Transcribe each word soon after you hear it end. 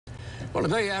Well, a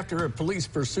day after a police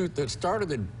pursuit that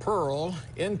started in Pearl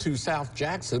into South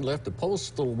Jackson left a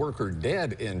postal worker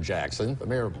dead in Jackson, the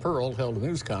mayor of Pearl held a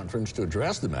news conference to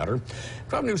address the matter.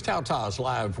 12 News Tao Tao is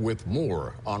live with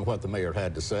more on what the mayor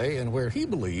had to say and where he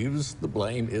believes the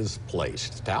blame is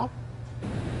placed. Tao?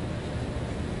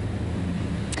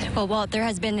 Well, Walt, there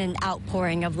has been an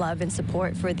outpouring of love and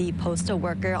support for the postal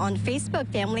worker. On Facebook,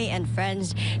 family and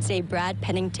friends say Brad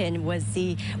Pennington was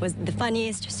the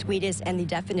funniest, sweetest, and the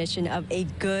definition of a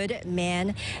good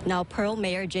man. Now, Pearl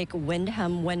Mayor Jake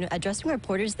Windham, when addressing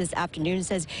reporters this afternoon,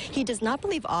 says he does not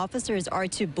believe officers are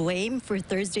to blame for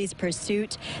Thursday's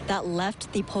pursuit that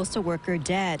left the postal worker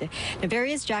dead. Now,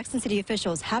 various Jackson City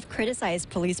officials have criticized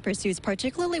police pursuits,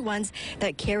 particularly ones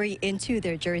that carry into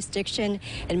their jurisdiction.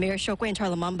 And Mayor Shokwe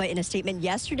Ntarlamamba, in a statement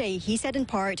yesterday, he said in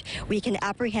part, we can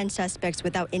apprehend suspects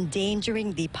without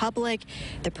endangering the public.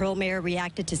 The Pearl mayor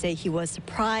reacted to say he was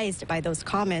surprised by those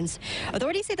comments.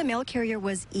 Authorities say the mail carrier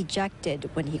was ejected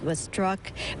when he was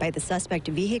struck by the suspect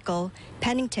vehicle.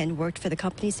 Pennington worked for the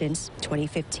company since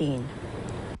 2015.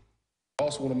 I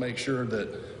also want to make sure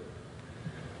that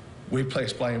we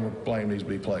place blame where blame needs to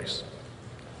be placed.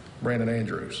 Brandon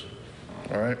Andrews,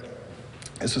 all right?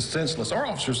 This is senseless. Our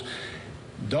officers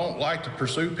don't like to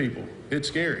pursue people. It's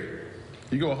scary.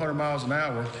 You go 100 miles an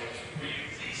hour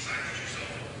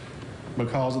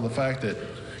because of the fact that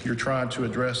you're trying to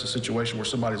address a situation where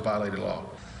somebody's violated law.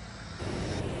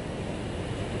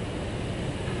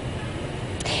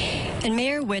 And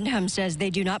Mayor Windham says they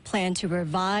do not plan to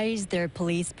revise their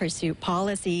police pursuit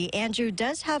policy. Andrew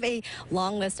does have a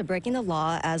long list of breaking the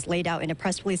law as laid out in a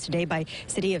press release today by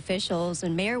city officials.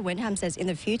 And Mayor Windham says in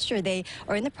the future they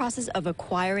are in the process of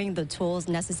acquiring the tools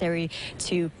necessary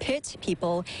to pit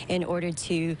people in order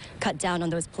to cut down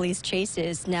on those police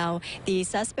chases. Now, the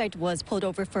suspect was pulled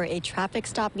over for a traffic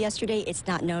stop yesterday. It's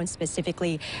not known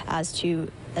specifically as to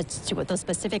what those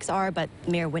specifics are, but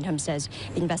Mayor Windham says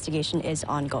the investigation is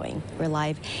ongoing. We're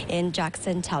live in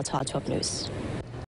Jackson, Tao Tao 12 News.